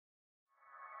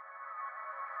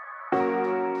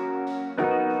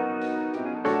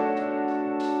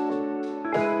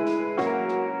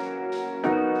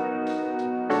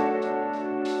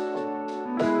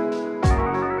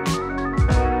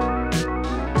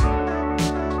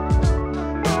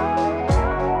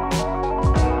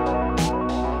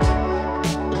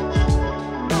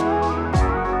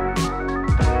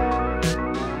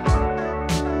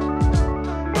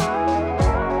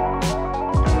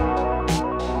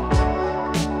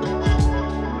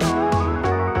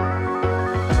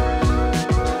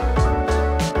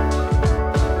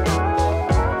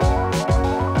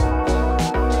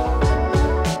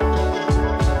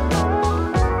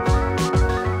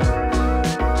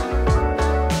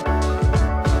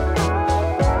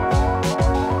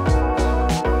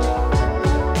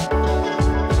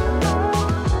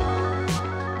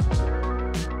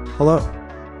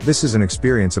This is an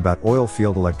experience about oil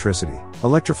field electricity,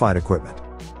 electrified equipment.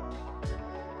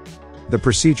 The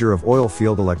procedure of oil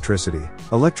field electricity,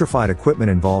 electrified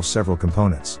equipment involves several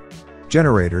components.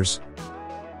 Generators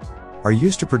are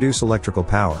used to produce electrical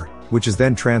power, which is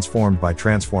then transformed by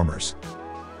transformers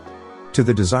to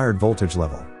the desired voltage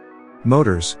level.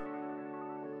 Motors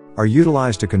are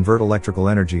utilized to convert electrical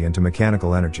energy into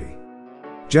mechanical energy.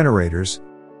 Generators.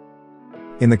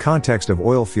 In the context of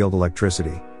oil field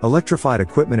electricity, electrified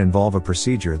equipment involve a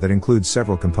procedure that includes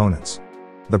several components.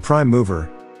 The prime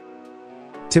mover,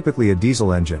 typically a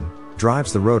diesel engine,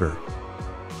 drives the rotor,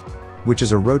 which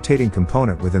is a rotating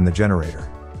component within the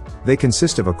generator. They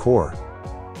consist of a core,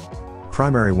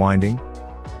 primary winding,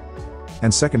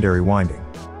 and secondary winding.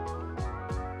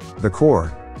 The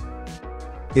core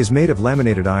is made of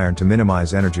laminated iron to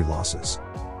minimize energy losses.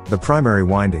 The primary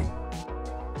winding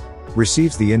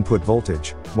receives the input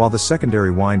voltage, while the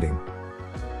secondary winding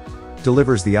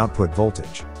delivers the output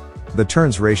voltage. The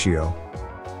turns ratio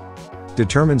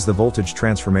determines the voltage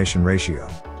transformation ratio.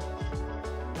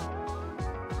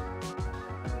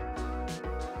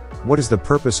 What is the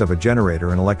purpose of a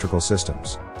generator in electrical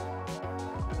systems?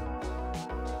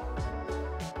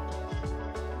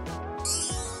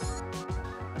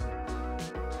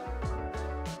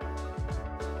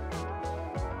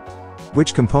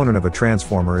 Which component of a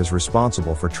transformer is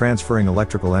responsible for transferring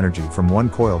electrical energy from one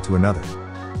coil to another?